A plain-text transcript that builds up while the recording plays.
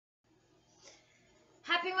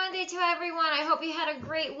Happy Monday to everyone. I hope you had a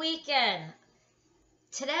great weekend.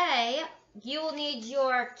 Today, you will need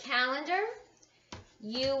your calendar.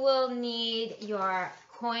 You will need your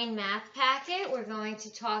coin math packet. We're going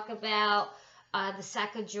to talk about the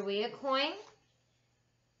Sacagawea coin.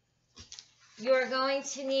 You're going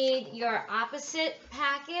to need your opposite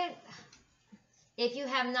packet. If you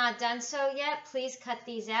have not done so yet, please cut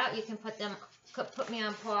these out. You can put me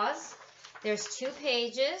on pause. There's 2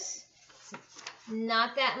 pages.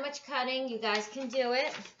 Not that much cutting. You guys can do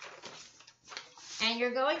it. And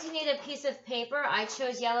you're going to need a piece of paper. I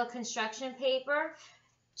chose yellow construction paper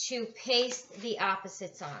to paste the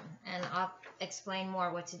opposites on. And I'll explain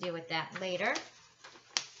more what to do with that later.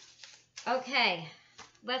 Okay,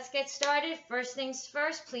 let's get started. First things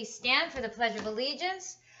first, please stand for the Pledge of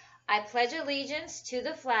Allegiance. I pledge allegiance to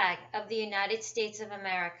the flag of the United States of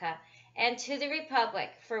America and to the republic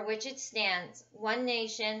for which it stands, one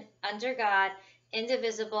nation, under God,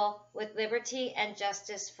 indivisible, with liberty and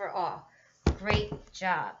justice for all. Great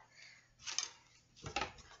job.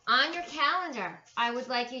 On your calendar, I would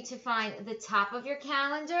like you to find the top of your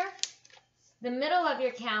calendar, the middle of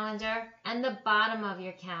your calendar, and the bottom of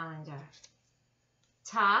your calendar.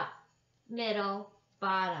 Top, middle,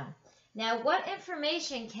 bottom. Now, what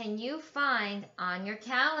information can you find on your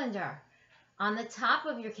calendar? On the top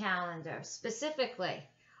of your calendar, specifically,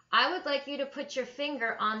 I would like you to put your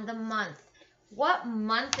finger on the month. What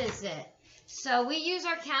month is it? So we use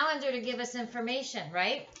our calendar to give us information,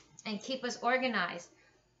 right? And keep us organized.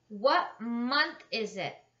 What month is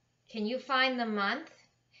it? Can you find the month?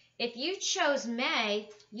 If you chose May,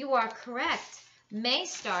 you are correct. May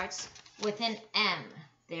starts with an M.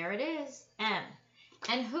 There it is, M.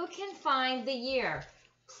 And who can find the year?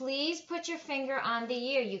 Please put your finger on the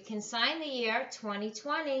year. You can sign the year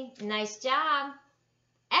 2020. Nice job.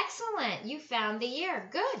 Excellent. You found the year.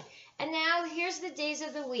 Good. And now here's the days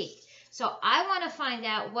of the week. So I want to find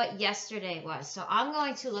out what yesterday was. So I'm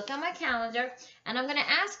going to look on my calendar and I'm going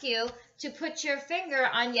to ask you to put your finger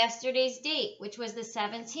on yesterday's date, which was the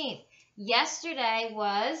 17th. Yesterday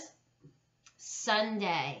was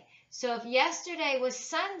Sunday. So if yesterday was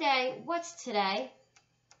Sunday, what's today?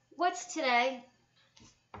 What's today?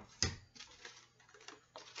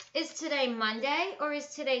 Is today Monday or is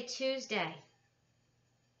today Tuesday?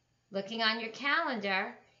 Looking on your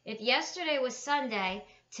calendar, if yesterday was Sunday,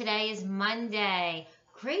 today is Monday.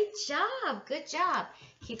 Great job. Good job.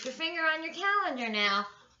 Keep your finger on your calendar now.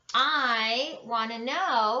 I want to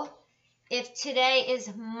know if today is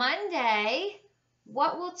Monday,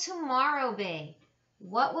 what will tomorrow be?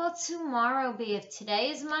 What will tomorrow be? If today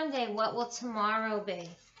is Monday, what will tomorrow be?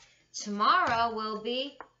 Tomorrow will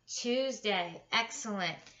be Tuesday.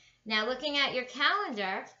 Excellent. Now, looking at your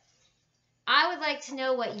calendar, I would like to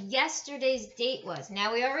know what yesterday's date was.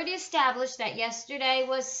 Now, we already established that yesterday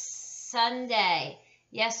was Sunday.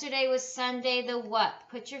 Yesterday was Sunday the what?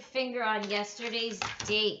 Put your finger on yesterday's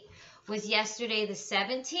date. Was yesterday the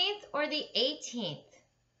 17th or the 18th?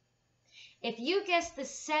 If you guessed the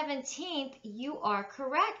 17th, you are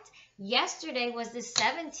correct. Yesterday was the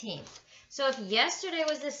 17th. So if yesterday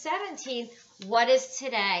was the 17th, what is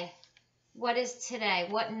today? What is today?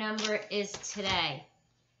 What number is today?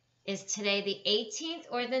 Is today the 18th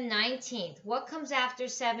or the 19th? What comes after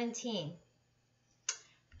 17?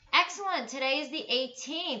 Excellent. Today is the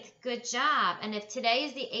 18th. Good job. And if today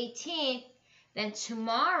is the 18th, then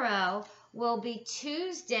tomorrow will be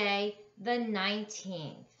Tuesday the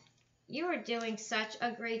 19th. You are doing such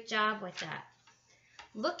a great job with that.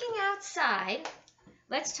 Looking outside,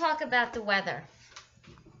 let's talk about the weather.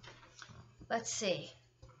 Let's see.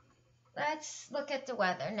 Let's look at the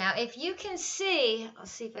weather. Now, if you can see, I'll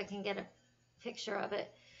see if I can get a picture of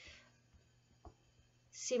it.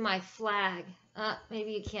 See my flag.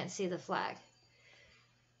 Maybe you can't see the flag.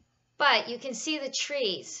 But you can see the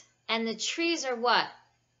trees. And the trees are what?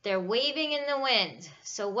 They're waving in the wind.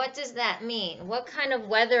 So what does that mean? What kind of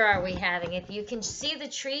weather are we having? If you can see the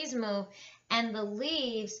trees move and the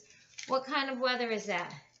leaves, what kind of weather is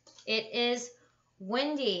that? It is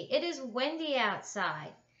windy. It is windy outside.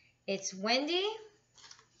 It's windy.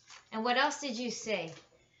 And what else did you see?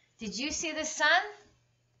 Did you see the sun?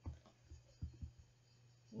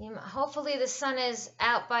 Hopefully the sun is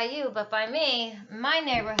out by you, but by me, my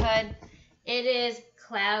neighborhood, it is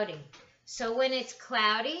cloudy. So when it's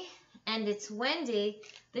cloudy and it's windy,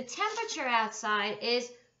 the temperature outside is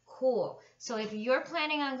cool. So if you're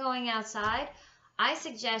planning on going outside, I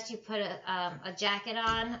suggest you put a jacket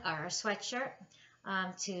on or a sweatshirt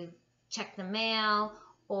to check the mail,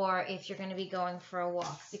 or if you're going to be going for a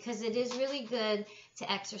walk, because it is really good to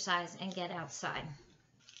exercise and get outside.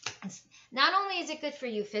 Not only is it good for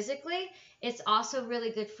you physically, it's also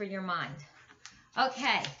really good for your mind.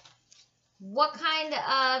 Okay, what kind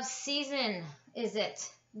of season is it?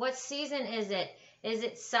 What season is it? Is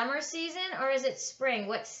it summer season or is it spring?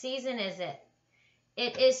 What season is it?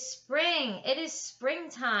 It is spring. It is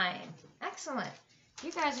springtime. Excellent.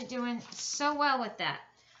 You guys are doing so well with that.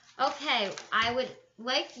 Okay, I would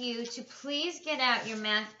like you to please get out your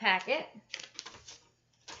math packet.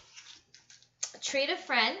 Treat a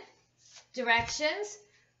friend. Directions.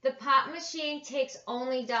 The pop machine takes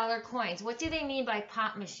only dollar coins. What do they mean by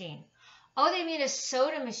pop machine? Oh, they mean a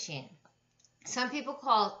soda machine. Some people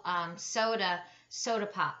call soda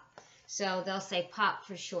pop. So they'll say pop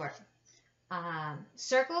for short.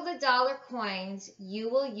 Circle the dollar coins you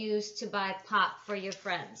will use to buy pop for your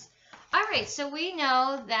friends. All right, so we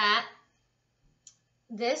know that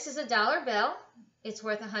this is a dollar bill. It's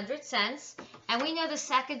worth 100 cents. And we know the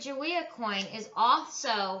Sacagawea coin is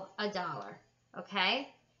also $1. Okay?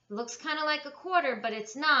 It looks kind of like a quarter, but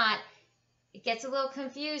it's not. It gets a little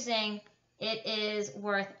confusing. It is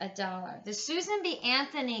worth $1. The Susan B.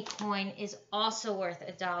 Anthony coin is also worth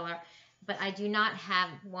 $1, but I do not have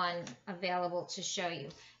one available to show you.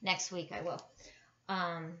 Next week I will.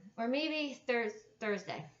 Or maybe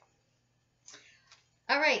Thursday.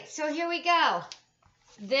 All right, so here we go.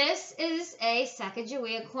 This is a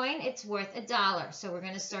Sacagawea coin. It's worth $1, so we're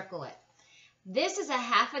going to circle it. This is a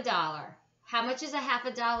half $1. How much is a half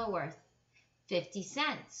 $1 worth? 50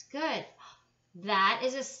 cents. Good. That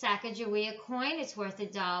is a Sacagawea coin. It's worth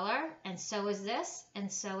 $1, and so is this,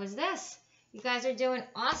 and so is this. You guys are doing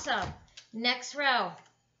awesome. Next row.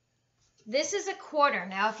 This is a quarter.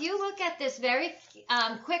 Now, if you look at this very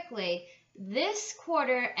quickly, this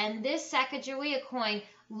quarter and this Sacagawea coin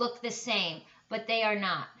look the same, but they are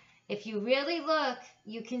not. If you really look,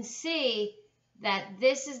 you can see that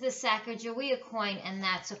this is the Sacagawea coin and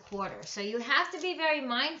that's a quarter. So you have to be very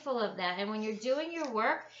mindful of that. And when you're doing your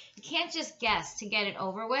work, you can't just guess to get it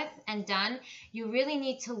over with and done. You really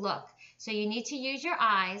need to look. So you need to use your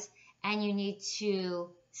eyes and you need to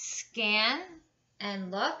scan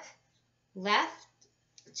and look left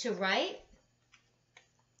to right,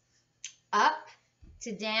 up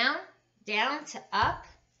to down, down to up.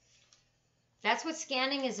 That's what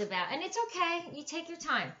scanning is about. And it's okay. You take your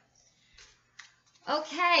time.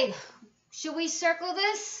 Okay. Should we circle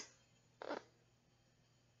this?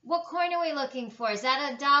 What coin are we looking for? Is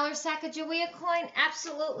that a $1 Sacagawea coin?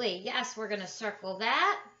 Absolutely. Yes, we're going to circle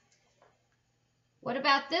that. What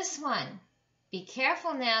about this one? Be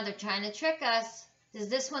careful now. They're trying to trick us. Does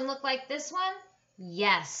this one look like this one?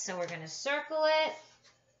 Yes. So we're going to circle it.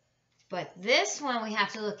 But this one we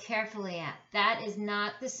have to look carefully at. That is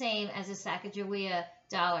not the same as a Sacagawea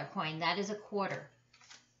dollar coin. That is a quarter.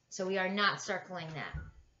 So we are not circling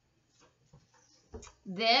that.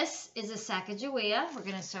 This is a Sacagawea. We're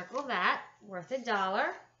going to circle that. Worth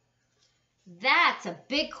 $1. That's a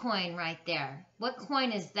big coin right there. What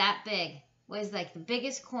coin is that big? What is like the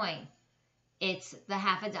biggest coin? It's the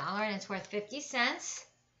half $1 and it's worth 50 cents.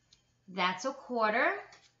 That's a quarter.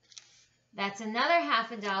 That's another half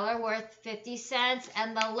 $1 worth 50 cents.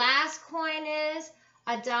 And the last coin is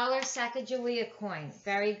a $1 Sacagawea coin.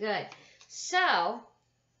 Very good. So,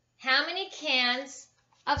 how many cans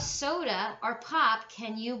of soda or pop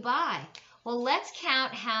can you buy? Well, let's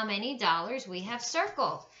count how many dollars we have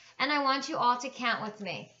circled. And I want you all to count with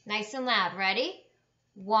me. Nice and loud. Ready?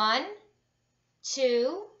 1,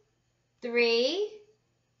 2, 3,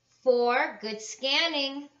 4. Good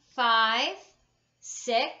scanning. 5,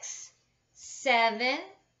 6, 7,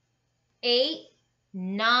 8,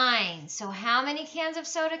 9. So how many cans of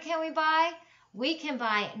soda can we buy? We can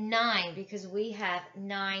buy 9 because we have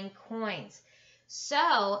 9 coins.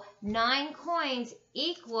 So 9 coins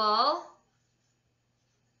equal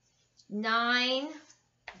 $9.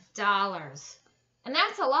 And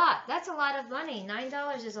that's a lot. That's a lot of money.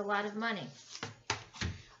 $9 is a lot of money.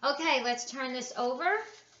 Okay, let's turn this over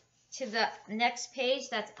to the next page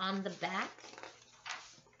that's on the back.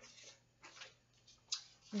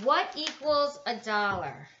 What equals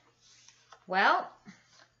 $1? Well,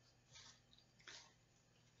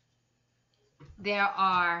 there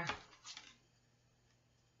are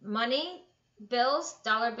money bills,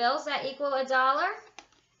 dollar bills that equal $1,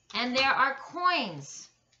 and there are coins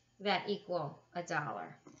that equal $1.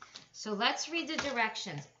 So let's read the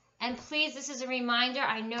directions. And please, this is a reminder,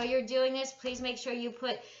 I know you're doing this. Please make sure you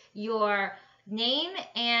put your name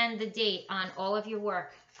and the date on all of your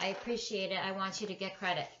work. I appreciate it. I want you to get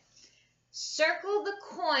credit. Circle the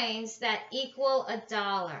coins that equal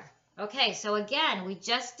 $1. Okay, so again, we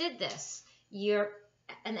just did this. You're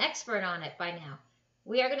an expert on it by now.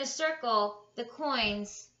 We are going to circle the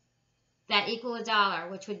coins that equal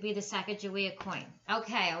 $1, which would be the Sacagawea coin.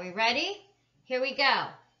 Okay, are we ready? Here we go.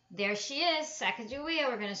 There she is, Sacagawea.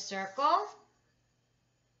 We're going to circle.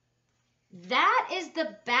 That is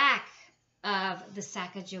the back of the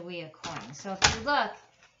Sacagawea coin. So if you look,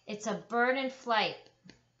 it's a bird in flight,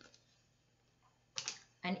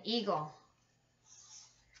 an eagle.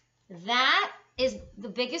 That is the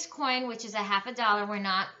biggest coin, which is a $50. We're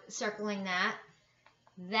not circling that.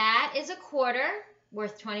 That is a quarter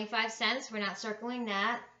worth 25 cents. We're not circling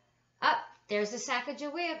that. Up, there's the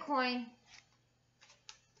Sacagawea coin.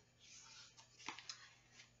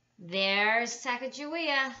 There's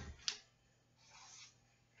Sacagawea.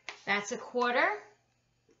 That's a quarter,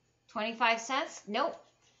 25 cents. Nope.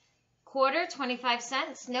 Quarter, 25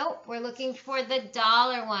 cents. Nope. We're looking for the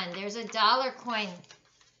dollar one. There's a dollar coin.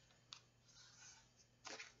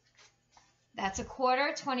 That's a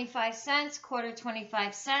quarter, 25 cents. Quarter,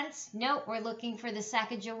 25 cents. Nope. We're looking for the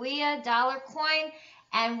Sacagawea dollar coin.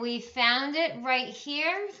 And we found it right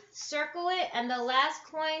here. Circle it. And the last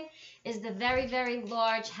coin is the very, very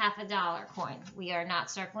large $50 coin. We are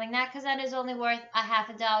not circling that because that is only worth a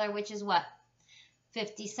 $50, which is what?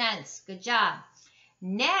 50 cents. Good job.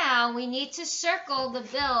 Now we need to circle the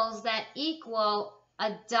bills that equal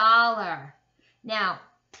 $1. Now,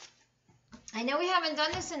 I know we haven't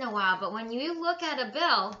done this in a while, but when you look at a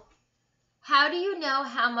bill, how do you know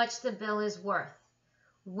how much the bill is worth?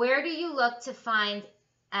 Where do you look to find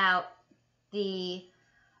out the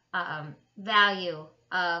value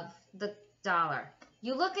of the dollar?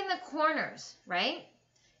 You look in the corners, right?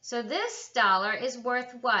 So this dollar is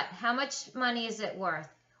worth what? How much money is it worth?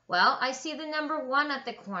 Well, I see the number 1 at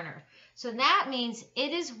the corner. So that means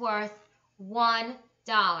it is worth $1,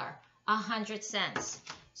 100 cents.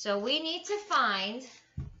 So we need to find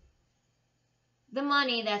the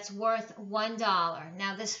money that's worth $1.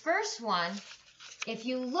 Now this first one, if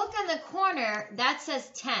you look on the corner, that says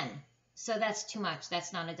 10. So that's too much.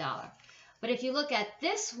 That's not $1. But if you look at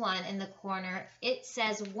this one in the corner, it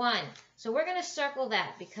says 1. So we're going to circle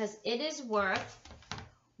that because it is worth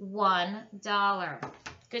 $1.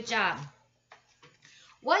 Good job.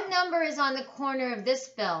 What number is on the corner of this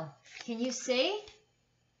bill? Can you see?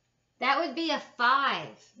 That would be a 5.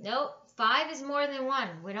 Nope. 5 is more than 1.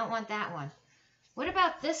 We don't want that one. What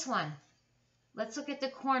about this one? Let's look at the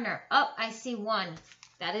corner. Oh, I see 1.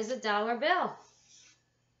 That is a $1 bill.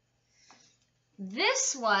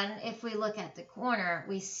 This one, if we look at the corner,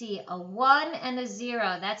 we see a 1 and a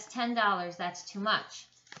 0. That's $10. That's too much.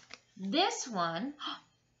 This one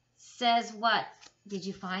says what? Did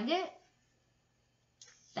you find it?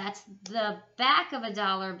 That's the back of a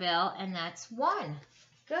 $1 bill, and that's 1.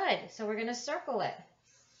 Good. So we're going to circle it.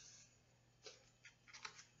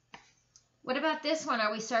 What about this one?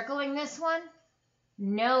 Are we circling this one?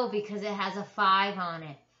 No, because it has a 5 on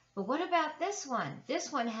it. But what about this one?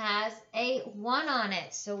 This one has a 1 on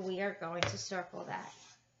it, so we are going to circle that.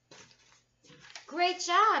 Great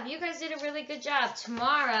job. You guys did a really good job.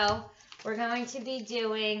 Tomorrow, we're going to be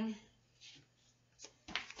doing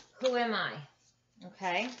Who Am I?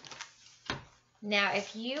 Okay? Now,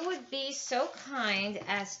 if you would be so kind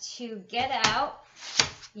as to get out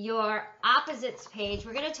your opposites page,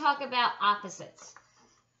 we're going to talk about opposites.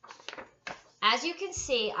 As you can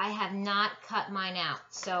see, I have not cut mine out.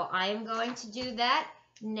 So I am going to do that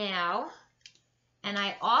now. And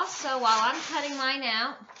I also, while I'm cutting mine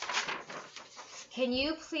out, can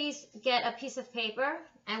you please get a piece of paper?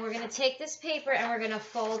 And we're going to take this paper and we're going to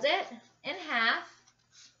fold it in half.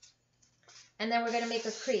 And then we're going to make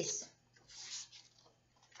a crease.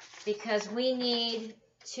 Because we need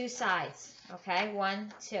 2 sides. Okay,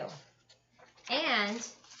 1, 2. And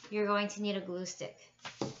you're going to need a glue stick.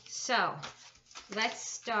 So let's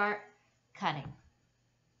start cutting.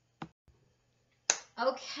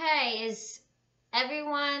 Okay, is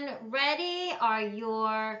everyone ready? Are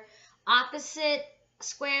your opposite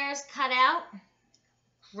squares cut out?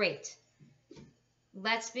 Great.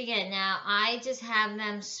 Let's begin. Now, I just have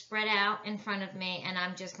them spread out in front of me, and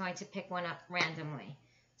I'm just going to pick one up randomly.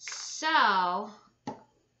 So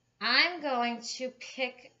I'm going to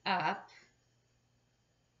pick up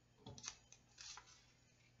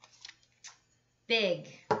big.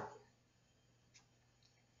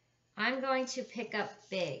 I'm going to pick up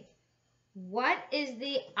big. What is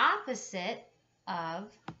the opposite of?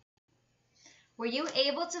 Were you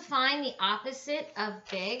able to find the opposite of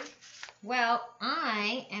big? Well,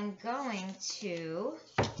 I am going to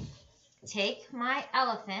take my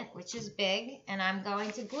elephant, which is big, and I'm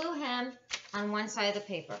going to glue him on one side of the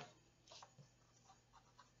paper.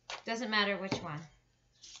 Doesn't matter which one.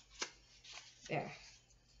 There.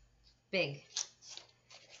 Big.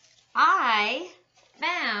 I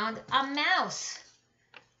found a mouse.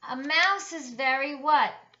 A mouse is very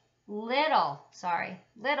what? Little. Sorry,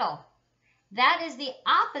 little. That is the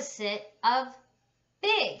opposite of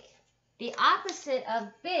big. The opposite of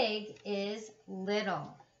big is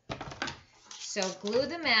little. So glue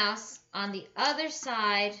the mouse on the other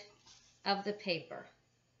side of the paper.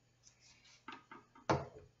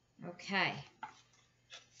 Okay.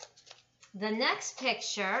 The next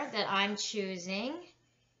picture that I'm choosing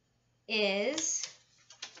is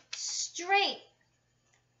straight.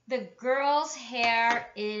 The girl's hair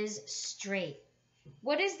is straight.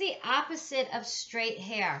 What is the opposite of straight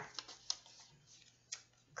hair?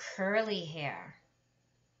 Curly hair.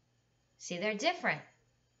 See, they're different.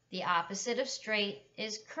 The opposite of straight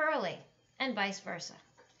is curly, and vice versa.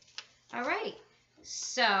 All right,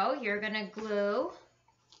 so you're going to glue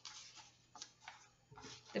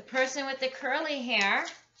the person with the curly hair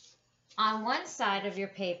on one side of your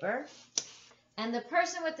paper and the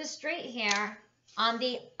person with the straight hair on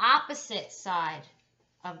the opposite side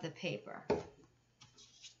of the paper.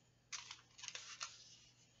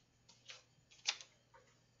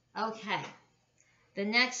 Okay, the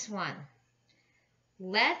next one.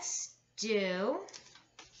 Let's do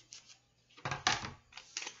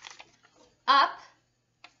up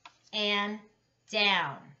and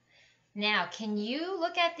down. Now, can you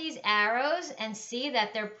look at these arrows and see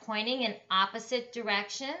that they're pointing in opposite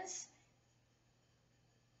directions?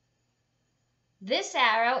 This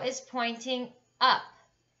arrow is pointing up,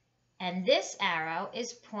 and this arrow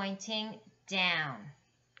is pointing down.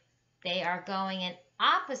 They are going in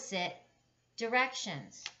opposite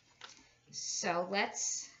directions. So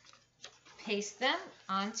let's paste them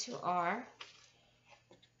onto our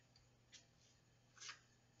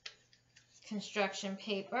construction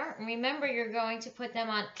paper. And remember, you're going to put them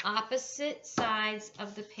on opposite sides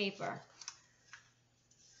of the paper.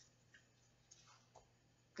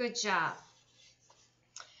 Good job.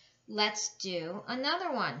 Let's do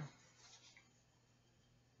another one.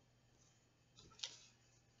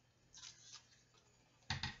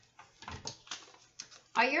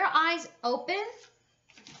 Are your eyes open?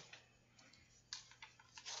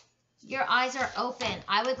 Your eyes are open.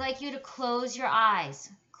 I would like you to close your eyes.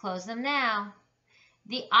 Close them now.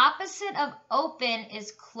 The opposite of open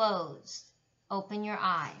is closed. Open your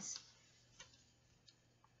eyes.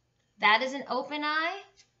 That is an open eye,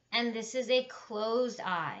 and this is a closed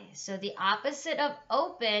eye. So the opposite of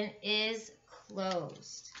open is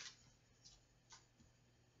closed.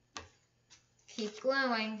 Keep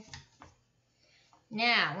gluing.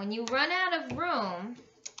 Now, when you run out of room,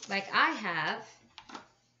 like I have,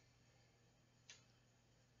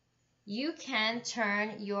 you can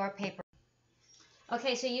turn your paper.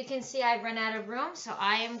 Okay, so you can see I've run out of room, so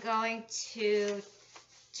I am going to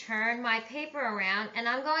turn my paper around, and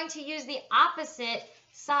I'm going to use the opposite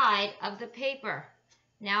side of the paper.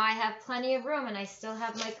 Now I have plenty of room, and I still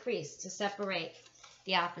have my crease to separate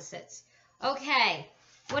the opposites. Okay,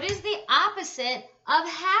 what is the opposite of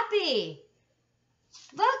happy?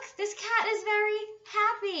 Look, this cat is very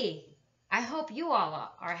happy. I hope you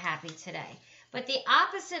all are happy today. But the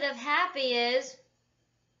opposite of happy is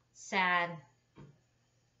sad.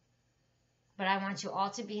 But I want you all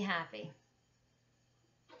to be happy.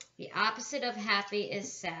 The opposite of happy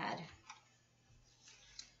is sad.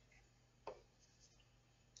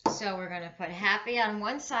 So we're going to put happy on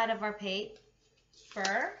one side of our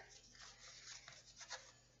paper.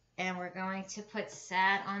 And we're going to put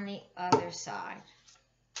sad on the other side.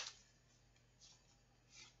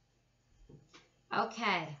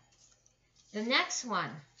 Okay, the next one,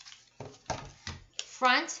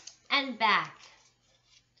 front and back.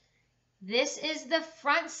 This is the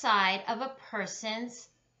front side of a person's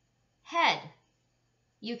head.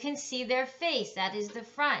 You can see their face, that is the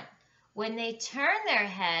front. When they turn their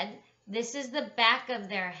head, this is the back of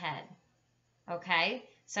their head. Okay,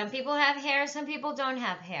 some people have hair, some people don't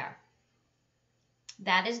have hair.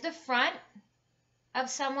 That is the front of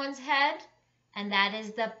someone's head, and that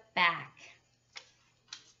is the back.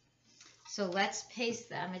 So let's paste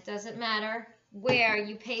them. It doesn't matter where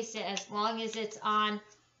you paste it as long as it's on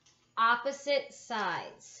opposite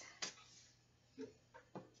sides.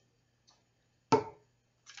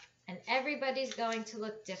 And everybody's going to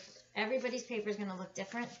look different. Everybody's paper is going to look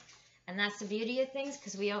different. And that's the beauty of things,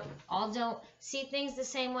 because we all don't see things the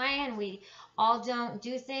same way, and we all don't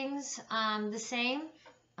do things the same.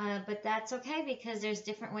 But that's okay, because there's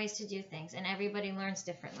different ways to do things, and everybody learns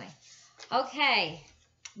differently. Okay.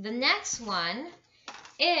 The next one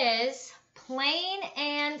is plain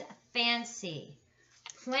and fancy.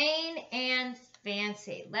 Plain and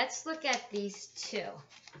fancy. Let's look at these two.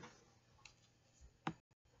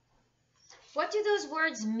 What do those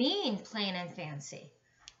words mean, plain and fancy?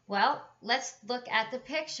 Well, let's look at the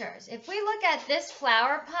pictures. If we look at this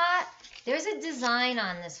flower pot, there's a design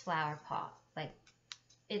on this flower pot. Like,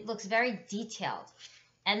 it looks very detailed.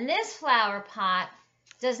 And this flower pot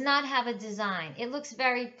does not have a design. It looks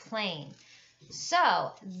very plain.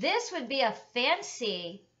 So this would be a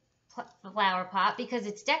fancy flower pot because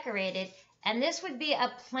it's decorated, and this would be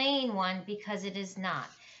a plain one because it is not.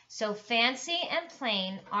 So fancy and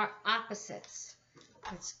plain are opposites.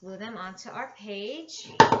 Let's glue them onto our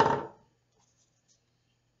page.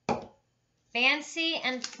 Fancy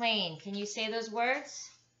and plain. Can you say those words?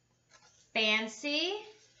 Fancy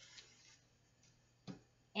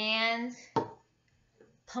and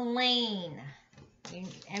plain.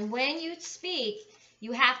 And when you speak,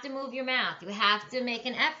 you have to move your mouth. You have to make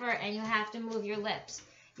an effort, and you have to move your lips.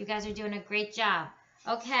 You guys are doing a great job.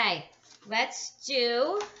 Okay, let's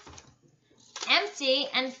do empty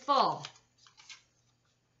and full.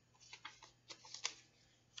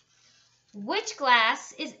 Which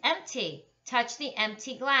glass is empty? Touch the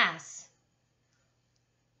empty glass.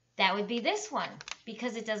 That would be this one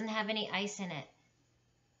because it doesn't have any ice in it.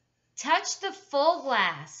 Touch the full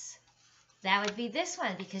glass. That would be this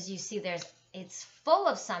one because you see it's full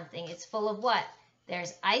of something. It's full of what?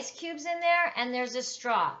 There's ice cubes in there and there's a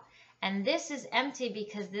straw. And this is empty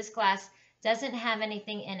because this glass doesn't have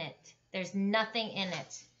anything in it. There's nothing in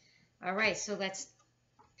it. All right, so let's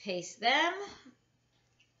paste them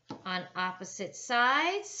on opposite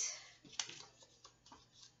sides.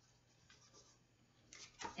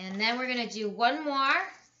 And then we're going to do one more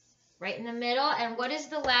right in the middle. And what is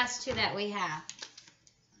the last two that we have?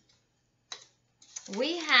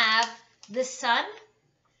 We have the sun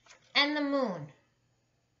and the moon.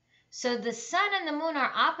 So the sun and the moon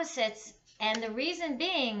are opposites, and the reason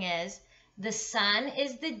being is the sun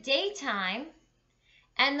is the daytime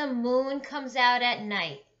and the moon comes out at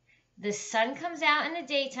night. The sun comes out in the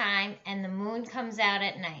daytime and the moon comes out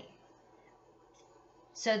at night.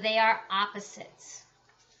 So they are opposites.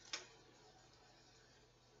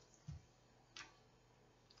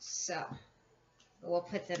 So we'll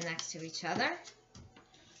put them next to each other.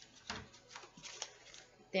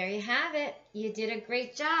 There you have it. You did a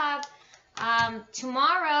great job.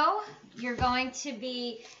 Tomorrow, you're going to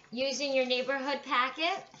be using your neighborhood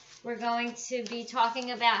packet. We're going to be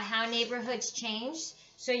talking about how neighborhoods changed.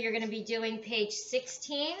 So you're going to be doing page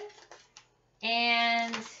 16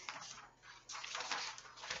 and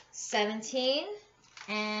 17.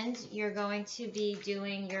 And you're going to be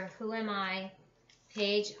doing your Who Am I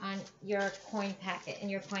page on your coin packet, in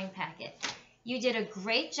your coin packet. You did a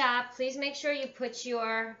great job. Please make sure you put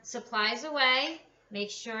your supplies away.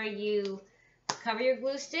 Make sure you cover your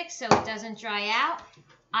glue stick so it doesn't dry out.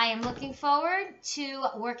 I am looking forward to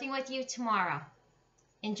working with you tomorrow.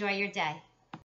 Enjoy your day.